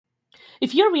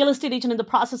If you're a real estate agent in the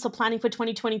process of planning for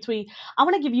 2023, I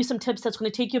want to give you some tips that's going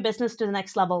to take your business to the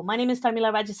next level. My name is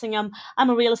Tharmila Rajasingam.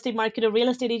 I'm a real estate marketer, real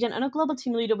estate agent, and a global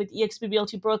team leader with eXp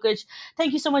Realty Brokerage.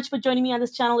 Thank you so much for joining me on this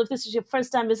channel. If this is your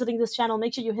first time visiting this channel,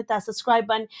 make sure you hit that subscribe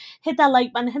button, hit that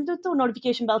like button, hit the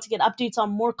notification bell to get updates on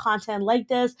more content like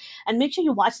this. And make sure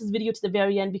you watch this video to the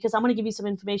very end because I'm going to give you some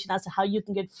information as to how you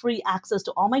can get free access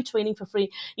to all my training for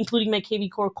free, including my KV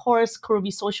Core course,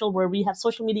 Kurvi Social, where we have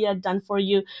social media done for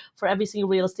you for every single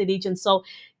real estate agent. So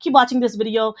keep watching this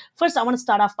video. First, I want to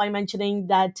start off by mentioning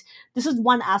that this is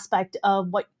one aspect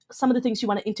of what some of the things you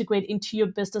want to integrate into your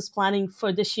business planning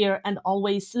for this year and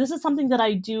always. So this is something that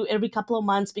I do every couple of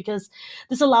months because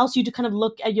this allows you to kind of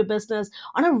look at your business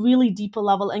on a really deeper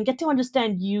level and get to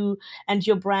understand you and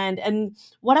your brand. And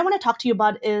what I want to talk to you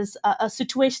about is a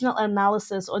situational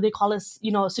analysis, or they call it,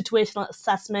 situational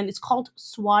assessment. It's called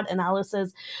SWOT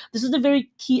analysis. This is a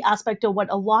very key aspect of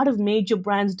what a lot of major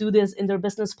brands do this in their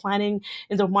business planning,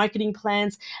 in their marketing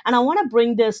plans. And I want to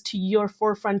bring this to your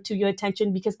forefront, to your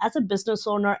attention, because as a business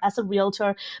owner, as a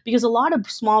realtor, because a lot of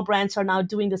small brands are now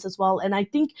doing this as well. And I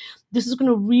think this is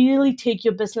going to really take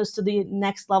your business to the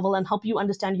next level and help you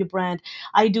understand your brand.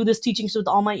 I do this teachings with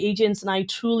all my agents, and I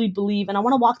truly believe, and I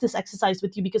want to walk this exercise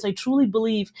with you because I truly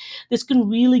believe this can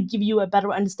really give you a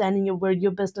better understanding of where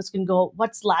your business can go,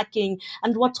 what's lacking,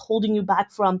 and what's holding you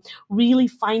back from really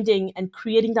finding and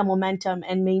creating the momentum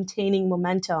and maintaining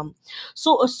momentum.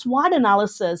 So a SWOT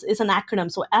analysis is an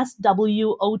acronym. So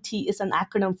SWOT is an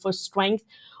acronym for strength,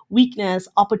 weakness,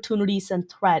 opportunities, and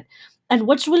threat. And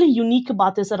what's really unique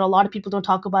about this that a lot of people don't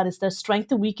talk about is that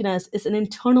strength and weakness is an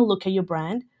internal look at your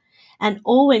brand. And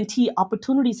ONT,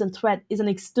 opportunities and threat, is an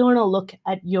external look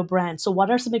at your brand. So what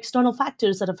are some external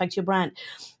factors that affect your brand?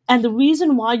 And the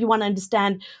reason why you want to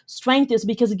understand strength is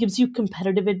because it gives you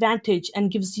competitive advantage and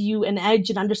gives you an edge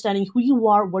in understanding who you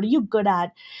are, what are you good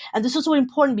at. And this is so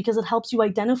important because it helps you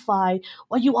identify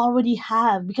what you already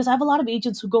have. Because I have a lot of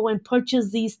agents who go and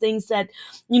purchase these things that,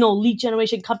 lead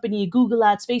generation company, Google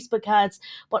ads, Facebook ads,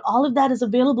 but all of that is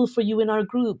available for you in our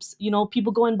groups.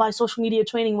 People go and buy social media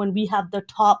training when we have the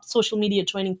top social media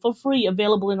training for free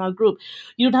available in our group.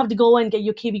 You don't have to go and get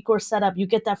your KV course set up. You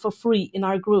get that for free in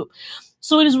our group.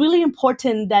 So it is really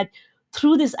important that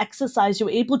through this exercise,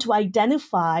 you're able to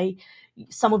identify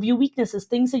some of your weaknesses,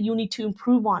 things that you need to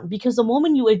improve on. Because the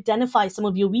moment you identify some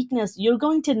of your weakness, you're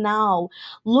going to now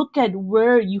look at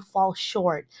where you fall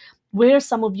short, where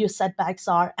some of your setbacks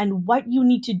are, and what you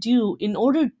need to do in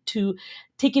order to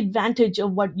take advantage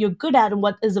of what you're good at and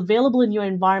what is available in your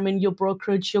environment, your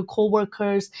brokerage, your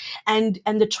coworkers, and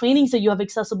the trainings that you have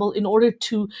accessible in order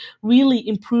to really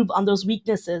improve on those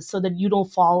weaknesses so that you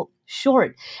don't fall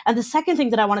short. And the second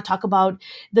thing that I want to talk about,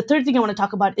 the third thing I want to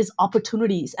talk about is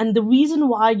opportunities. And the reason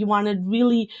why you want to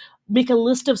really make a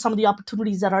list of some of the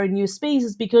opportunities that are in your space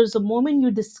is because the moment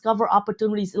you discover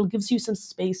opportunities, it gives you some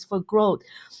space for growth.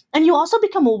 And you also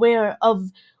become aware of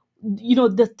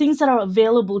the things that are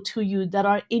available to you that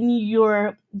are in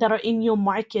your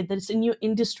market, that is in your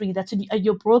industry, that's in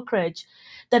your brokerage,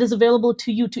 that is available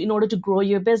to you in order to grow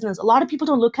your business. A lot of people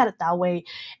don't look at it that way,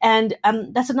 and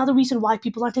that's another reason why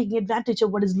people aren't taking advantage of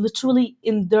what is literally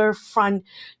in their front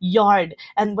yard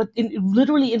and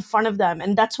literally in front of them.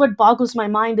 And that's what boggles my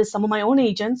mind is some of my own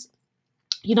agents.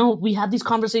 We have these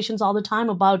conversations all the time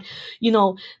about,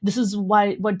 this is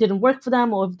what didn't work for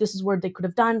them, or if this is what they could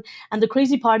have done. And the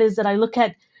crazy part is that I look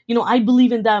at, I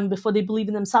believe in them before they believe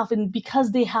in themselves. And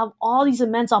because they have all these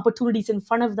immense opportunities in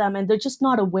front of them and they're just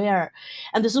not aware.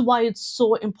 And this is why it's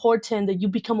so important that you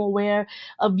become aware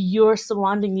of your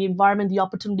surrounding, the environment, the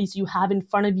opportunities you have in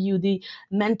front of you, the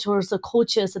mentors, the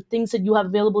coaches, the things that you have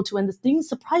available to. And the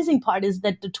surprising part is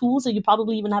that the tools that you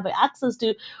probably even have access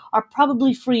to are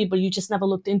probably free, but you just never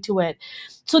looked into it.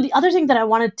 So the other thing that I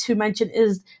wanted to mention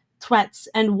is threats,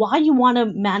 and why you want to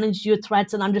manage your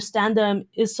threats and understand them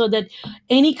is so that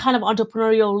any kind of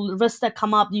entrepreneurial risks that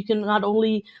come up, you can not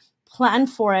only plan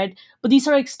for it, but these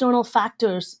are external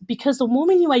factors. Because the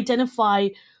moment you identify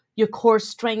your core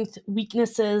strength,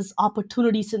 weaknesses,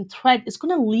 opportunities, and threat, it's going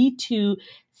to lead to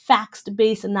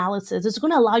facts-based analysis. It's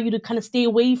going to allow you to kind of stay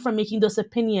away from making those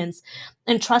opinions.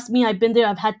 And trust me, I've been there.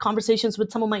 I've had conversations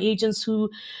with some of my agents who,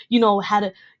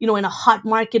 had in a hot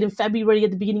market in February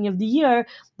at the beginning of the year,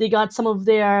 they got some of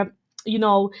their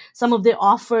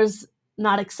offers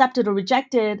not accepted or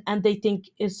rejected, and they think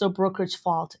it's the brokerage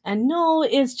fault. And no,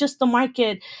 it's just the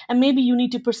market. And maybe you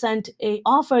need to present a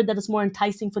offer that is more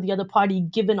enticing for the other party,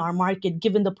 given our market,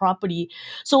 given the property.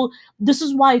 So this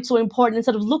is why it's so important.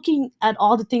 Instead of looking at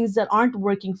all the things that aren't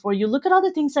working for you, look at all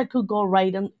the things that could go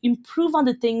right and improve on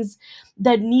the things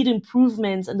that need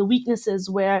improvements and the weaknesses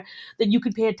where that you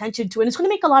could pay attention to. And it's going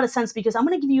to make a lot of sense because I'm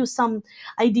going to give you some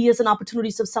ideas and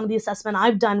opportunities of some of the assessment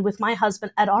I've done with my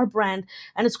husband at our brand,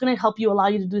 and it's going to help you, allow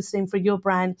you to do the same for your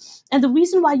brand. And the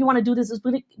reason why you want to do this is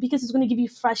because it's going to give you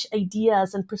fresh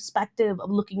ideas and perspective of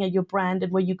looking at your brand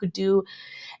and what you could do,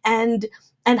 and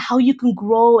how you can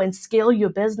grow and scale your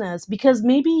business. Because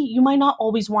maybe you might not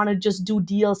always want to just do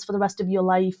deals for the rest of your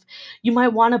life. You might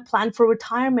want to plan for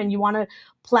retirement. You want to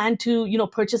plan to,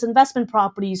 purchase investment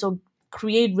properties or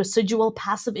create residual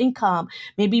passive income,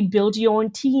 maybe build your own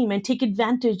team and take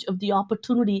advantage of the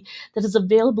opportunity that is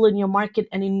available in your market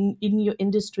and in your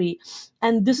industry.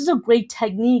 And this is a great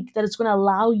technique that is going to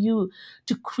allow you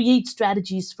to create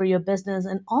strategies for your business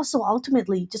and also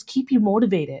ultimately just keep you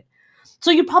motivated.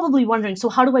 So you're probably wondering, so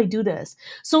how do I do this?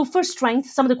 So for strength,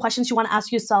 some of the questions you want to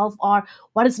ask yourself are,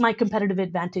 what is my competitive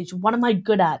advantage? What am I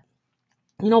good at?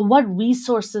 What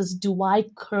resources do I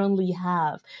currently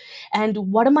have?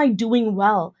 And what am I doing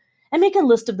well? And make a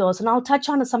list of those. And I'll touch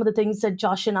on some of the things that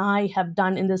Josh and I have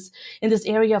done in this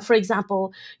area. For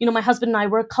example, my husband and I,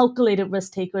 we're calculated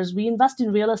risk takers. We invest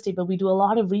in real estate, but we do a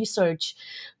lot of research.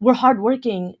 We're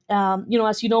hardworking.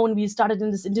 As you know, when we started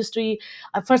in this industry,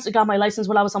 I first got my license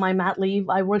while I was on my mat leave.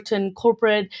 I worked in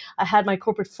corporate. I had my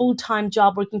corporate full-time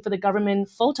job working for the government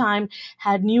full-time,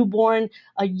 had newborn,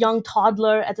 a young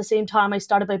toddler. At the same time, I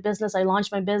started my business. I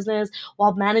launched my business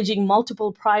while managing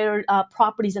multiple prior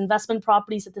properties, investment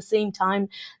properties at the same time,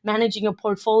 managing a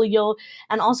portfolio.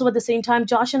 And also at the same time,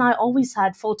 Josh and I always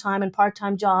had full-time and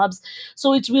part-time jobs.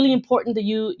 So it's really important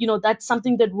that that's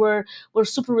something that we're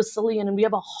super resilient, and we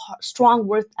have a strong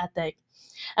work ethic.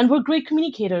 And we're great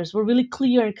communicators. We're really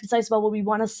clear and concise about what we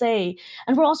want to say.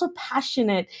 And we're also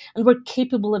passionate, and we're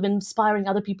capable of inspiring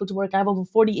other people to work. I have over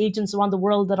 40 agents around the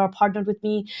world that are partnered with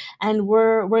me, and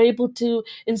we're able to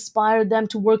inspire them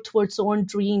to work towards their own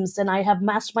dreams. And I have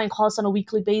mastermind calls on a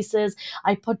weekly basis.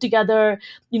 I put together,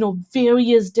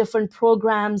 various different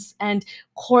programs and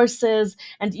courses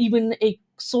and even a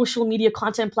social media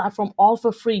content platform, all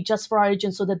for free, just for our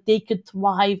agents, so that they could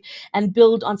thrive and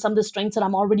build on some of the strengths that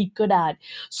I'm already good at.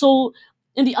 So,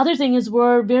 and the other thing is,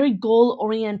 we're very goal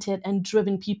oriented and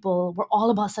driven people. We're all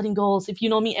about setting goals. If you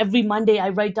know me, every Monday I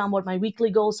write down what my weekly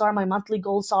goals are, my monthly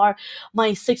goals are,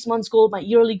 my 6 months goal, my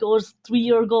yearly goals,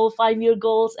 3-year goal, 5-year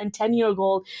goals, and 10-year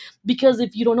goal. Because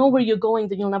if you don't know where you're going,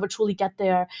 then you'll never truly get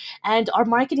there. And our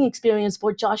marketing experience,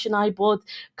 both Josh and I both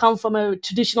come from a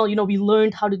traditional,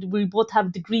 we both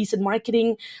have degrees in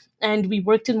marketing, and we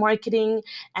worked in marketing,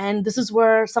 and this is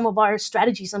where some of our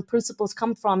strategies and principles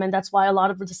come from. And that's why a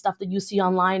lot of the stuff that you see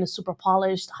online is super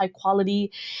polished, high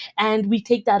quality, and we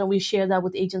take that and we share that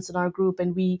with agents in our group,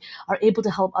 and we are able to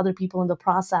help other people in the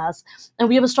process. And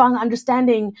we have a strong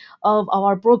understanding of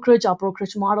our brokerage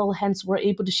model, hence we're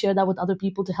able to share that with other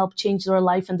people to help change their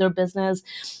life and their business.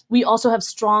 We also have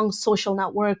strong social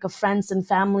network of friends and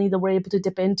family that we're able to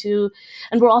dip into,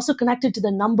 and we're also connected to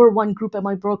the number one group at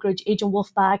my brokerage, Agent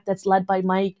Wolfpack, that's led by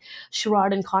Mike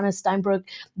Sherrard and Connor Steinberg.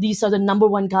 These are the number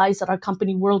one guys at our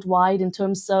company worldwide in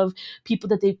terms of people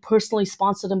that they personally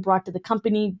sponsored and brought to the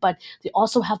company, but they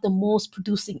also have the most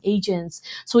producing agents.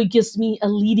 So it gives me a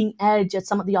leading edge at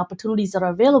some of the opportunities that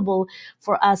are available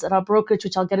for us at our brokerage,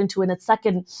 which I'll get into in a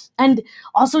second. And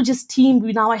also just team,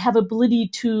 now I have ability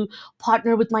to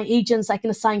partner with my agents. I can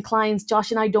assign clients.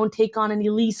 Josh and I don't take on any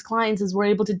lease clients, as we're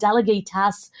able to delegate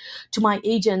tasks to my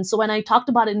agents. So when I talked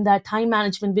about it in that time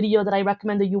management video that I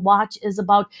recommend that you watch, is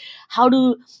about how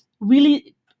to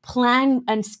really plan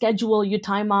and schedule your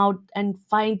time out and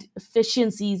find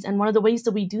efficiencies. And one of the ways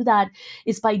that we do that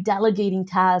is by delegating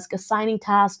tasks, assigning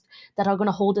tasks that are going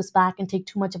to hold us back and take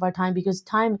too much of our time, because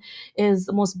time is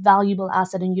the most valuable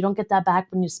asset and you don't get that back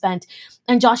when you spend.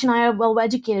 And Josh and I are well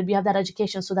educated. We have that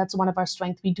education. So that's one of our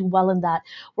strengths. We do well in that.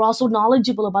 We're also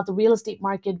knowledgeable about the real estate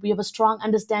market. We have a strong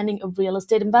understanding of real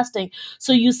estate investing.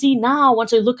 So you see now,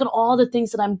 once I look at all the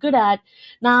things that I'm good at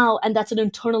now, and that's an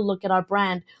internal look at our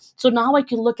brand. So now I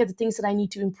can look at the things that I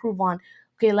need to improve on.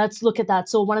 Okay, let's look at that.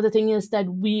 So one of the things is that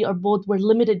we're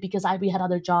limited because we had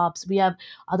other jobs. We have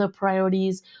other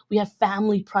priorities. We have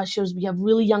family pressures. We have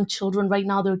really young children right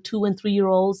now. They're 2 and 3 year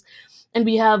olds. And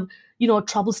we have,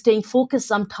 trouble staying focused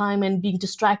sometime and being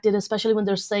distracted, especially when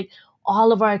they're sick.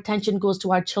 All of our attention goes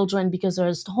to our children because they're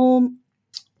at home.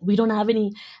 We don't have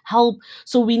any help.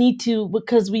 So we need to,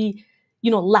 because we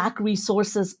lack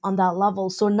resources on that level.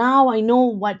 So now I know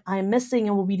what I'm missing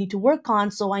and what we need to work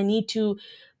on. So I need to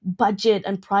budget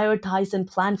and prioritize and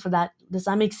plan for that. Does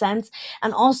that make sense?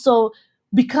 And also,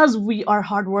 because we are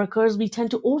hard workers, we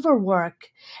tend to overwork,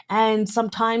 and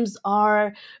sometimes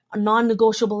our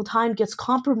non-negotiable time gets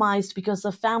compromised because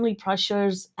of family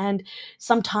pressures, and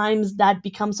sometimes that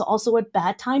becomes also a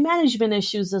bad time management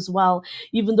issues as well.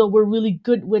 Even though we're really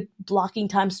good with blocking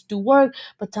times to do work,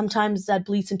 but sometimes that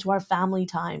bleeds into our family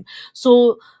time.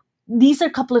 So these are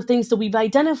a couple of things that we've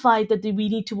identified that we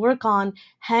need to work on.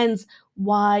 Hence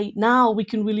why now we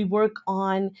can really work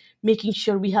on making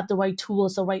sure we have the right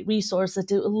tools, the right resources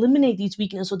to eliminate these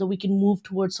weaknesses so that we can move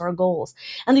towards our goals.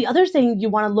 And the other thing you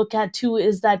want to look at too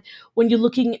is that when you're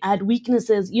looking at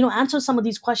weaknesses, answer some of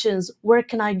these questions. Where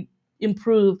can I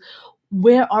improve?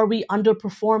 Where are we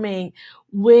underperforming?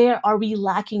 Where are we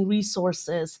lacking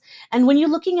resources? And when you're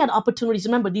looking at opportunities,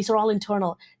 remember, these are all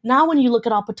internal. Now, when you look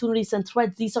at opportunities and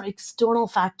threats, these are external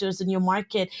factors in your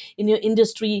market, in your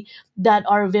industry, that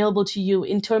are available to you.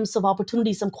 In terms of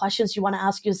opportunities, some questions you want to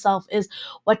ask yourself is,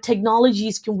 what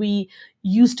technologies can we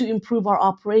use to improve our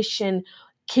operation?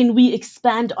 Can we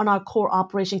expand on our core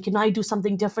operation? Can I do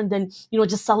something different than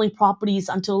just selling properties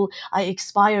until I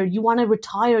expire? You want to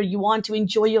retire, you want to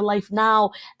enjoy your life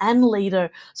now and later.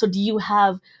 So do you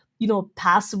have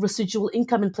passive residual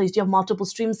income in place? Do you have multiple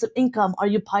streams of income? Are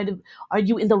you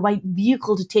in the right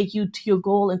vehicle to take you to your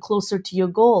goal and closer to your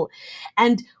goal?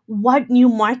 And what new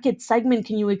market segment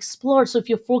can you explore? So if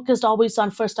you're focused always on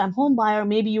first time home buyer,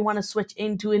 maybe you want to switch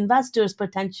into investors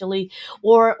potentially,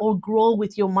 or grow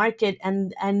with your market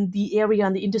and the area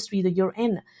and the industry that you're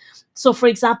in. So, for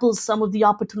example, some of the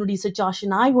opportunities that Josh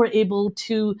and I were able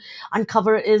to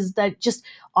uncover is that just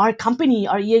our company,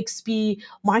 our EXP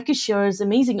market share is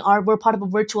amazing. We're part of a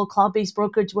virtual cloud-based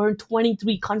brokerage. We're in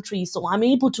 23 countries. So I'm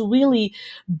able to really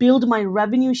build my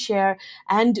revenue share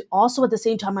and also at the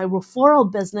same time my referral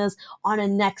business on a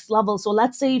next level. So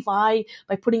let's say if by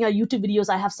putting out YouTube videos,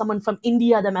 I have someone from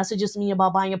India that messages me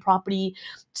about buying a property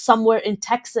somewhere in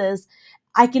Texas,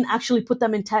 I can actually put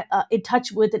them in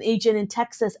touch with an agent in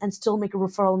Texas and still make a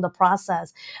referral in the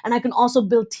process. And I can also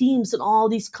build teams in all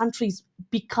these countries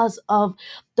because of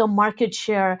the market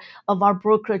share of our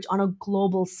brokerage on a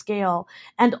global scale.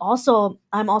 And also,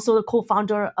 I'm also the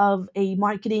co-founder of a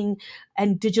marketing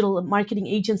and digital marketing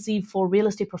agency for real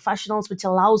estate professionals, which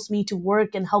allows me to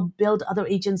work and help build other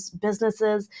agents'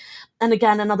 businesses. And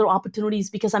again, another opportunity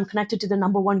is because I'm connected to the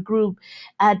number one group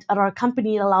at our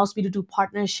company. It allows me to do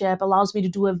partnership, allows me to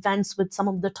do events with some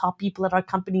of the top people at our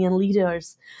company and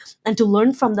leaders, and to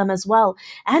learn from them as well.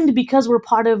 And because we're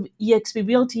part of EXP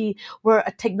Realty, we're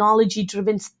a technology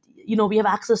driven, we have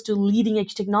access to leading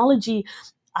edge technology.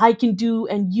 I can do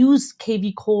and use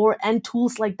KV Core and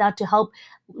tools like that to help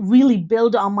really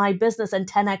build on my business and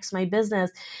 10x my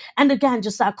business. And again,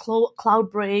 just that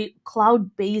cloud-based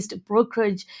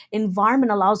brokerage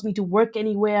environment allows me to work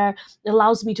anywhere. It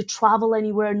allows me to travel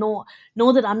anywhere. Know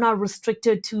that I'm not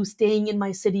restricted to staying in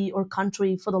my city or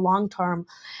country for the long term.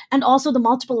 And also the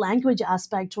multiple language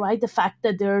aspect, right? The fact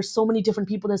that there are so many different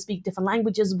people that speak different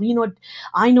languages.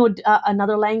 I know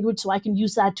another language, so I can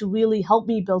use that to really help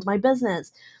me build my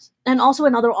business. And also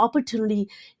another opportunity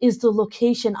is the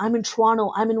location. I'm in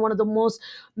Toronto. I'm in one of the most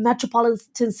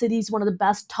metropolitan cities, one of the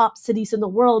best top cities in the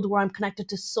world, where I'm connected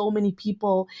to so many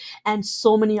people and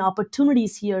so many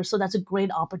opportunities here. So that's a great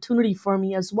opportunity for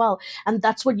me as well. And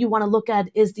that's what you want to look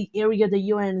at, is the area that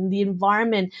you're in, the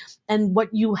environment, and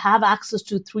what you have access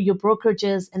to through your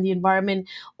brokerages and the environment,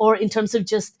 or in terms of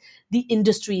just the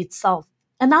industry itself.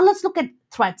 And now let's look at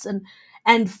threats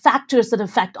and factors that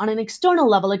affect on an external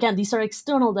level. Again, these are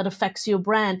external that affects your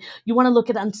brand. You want to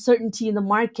look at uncertainty in the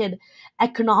market,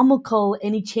 economical,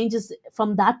 any changes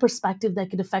from that perspective that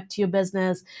could affect your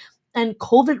business, and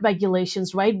COVID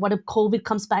regulations, right? What if COVID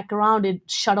comes back around? It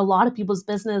shut a lot of people's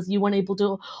business. You weren't able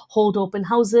to hold open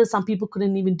houses. Some people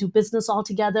couldn't even do business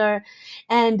altogether.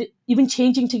 And even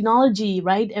changing technology,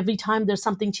 right? Every time there's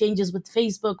something changes with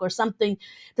Facebook or something,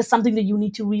 there's something that you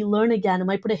need to relearn again. It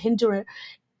might put a hinder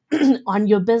on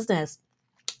your business.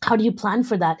 How do you plan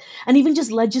for that? And even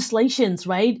just legislations,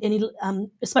 right?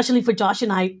 Especially for Josh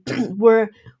and I, we're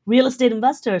real estate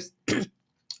investors.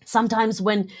 Sometimes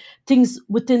when things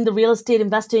within the real estate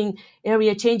investing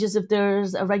area changes, if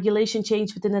there's a regulation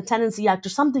change within the Tenancy Act or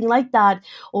something like that,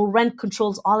 or rent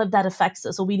controls, all of that affects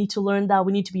us. So we need to learn that.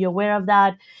 We need to be aware of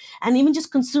that. And even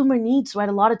just consumer needs, right?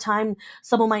 A lot of time,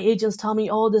 some of my agents tell me,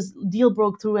 oh, this deal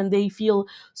broke through, and they feel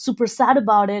super sad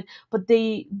about it. But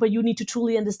you need to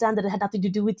truly understand that it had nothing to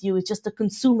do with you. It's just a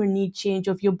consumer need change,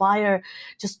 or if your buyer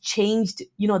just changed,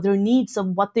 their needs of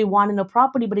what they want in a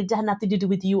property, but it had nothing to do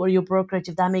with you or your brokerage,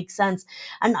 if that makes sense.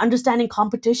 And understanding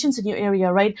competitions in your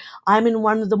area, right? I'm in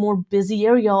one of the more busy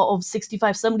area of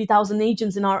 65, 70,000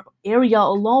 agents in our area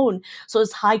alone. So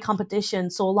it's high competition.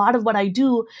 So a lot of what I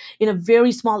do in a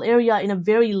very small area, in a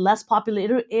very less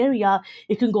populated area,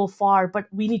 it can go far, but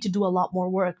we need to do a lot more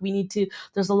work.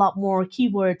 There's a lot more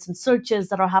keywords and searches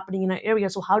that are happening in our area.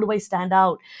 So how do I stand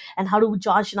out? And how do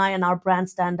Josh and I and our brand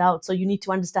stand out? So you need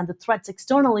to understand the threats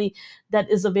externally that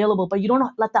is available, but you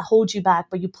don't let that hold you back,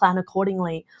 but you plan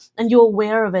accordingly and you're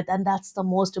aware of it. And that's the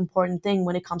most important thing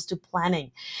when it comes to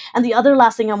planning. And the other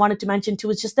last thing I wanted to mention too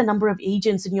is just the number of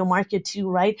agents in your market too,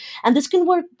 right? And this can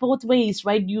work both ways,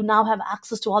 right? You now have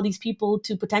access to all these people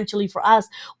to potentially, for us,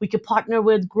 we could partner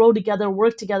with, grow together,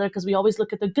 work together, because we always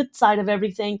look at the good side of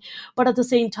everything. But at the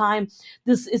same time,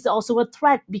 this is also a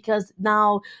threat, because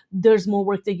now there's more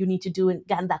work that you need to do, and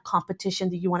again, that competition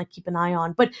that you want to keep an eye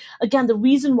on. But again, the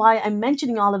reason why I'm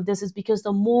mentioning all of this is because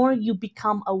the more you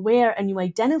become aware and you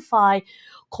identify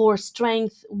core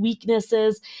strengths,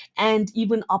 weaknesses, and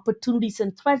even opportunities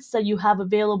and threats that you have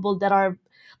available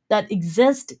that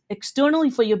exist externally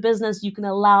for your business, you can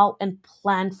allow and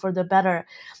plan for the better.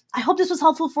 I hope this was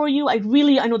helpful for you. I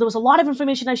know there was a lot of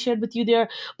information I shared with you there,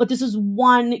 but this is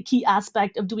one key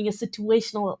aspect of doing a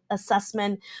situational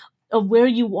assessment of where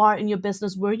you are in your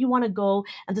business, where you want to go.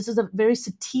 And this is a very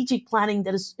strategic planning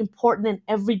that is important in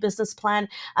every business plan.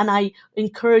 And I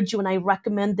encourage you and I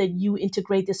recommend that you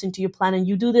integrate this into your plan, and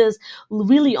you do this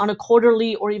really on a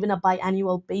quarterly or even a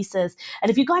biannual basis.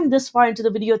 And if you've gotten this far into the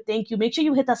video, thank you. Make sure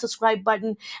you hit that subscribe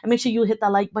button, and make sure you hit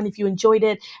that like button if you enjoyed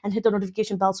it, and hit the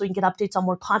notification bell so you can get updates on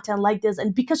more content like this.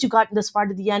 And because you've gotten this far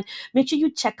to the end, make sure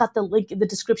you check out the link in the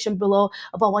description below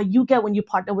about what you get when you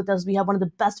partner with us. We have one of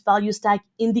the best value stack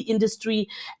in the industry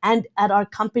and at our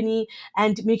company,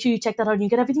 and make sure you check that out. You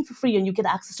get everything for free, and you get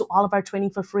access to all of our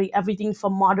training for free, everything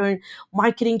from modern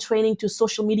marketing training to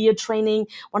social media training,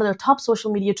 one of the top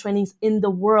social media trainings in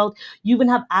the world. You even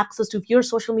have access to, if you're a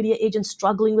social media agent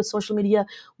struggling with social media,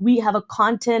 we have a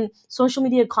social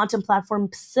media content platform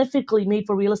specifically made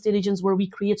for real estate agents, where we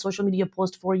create social media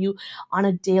posts for you on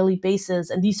a daily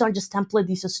basis. And these aren't just template,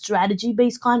 these are strategy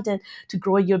based content to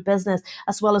grow your business,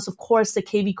 as well as, of course, the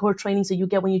KV Core trainings that you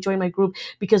get when you join my group,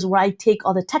 because where I take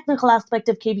all the technical aspect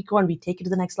of KV Core and we take it to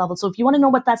the next level. So if you want to know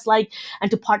what that's like,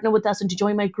 and to partner with us and to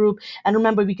join my group, and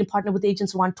remember, we can partner with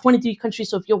agents around 23 countries.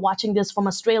 So if you're watching this from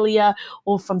Australia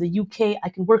or from the UK, I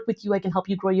can work with you. I can help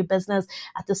you grow your business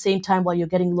at the same time while you're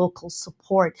getting local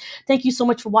support. Thank you so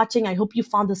much for watching. I hope you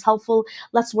found this helpful.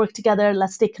 Let's work together.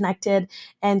 Let's stay connected.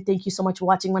 And thank you so much for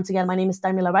watching. Once again, my name is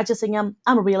Tharmila Rajasingam.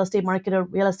 I'm a real estate marketer,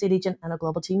 real estate agent, and a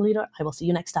global team leader. I will see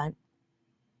you next time.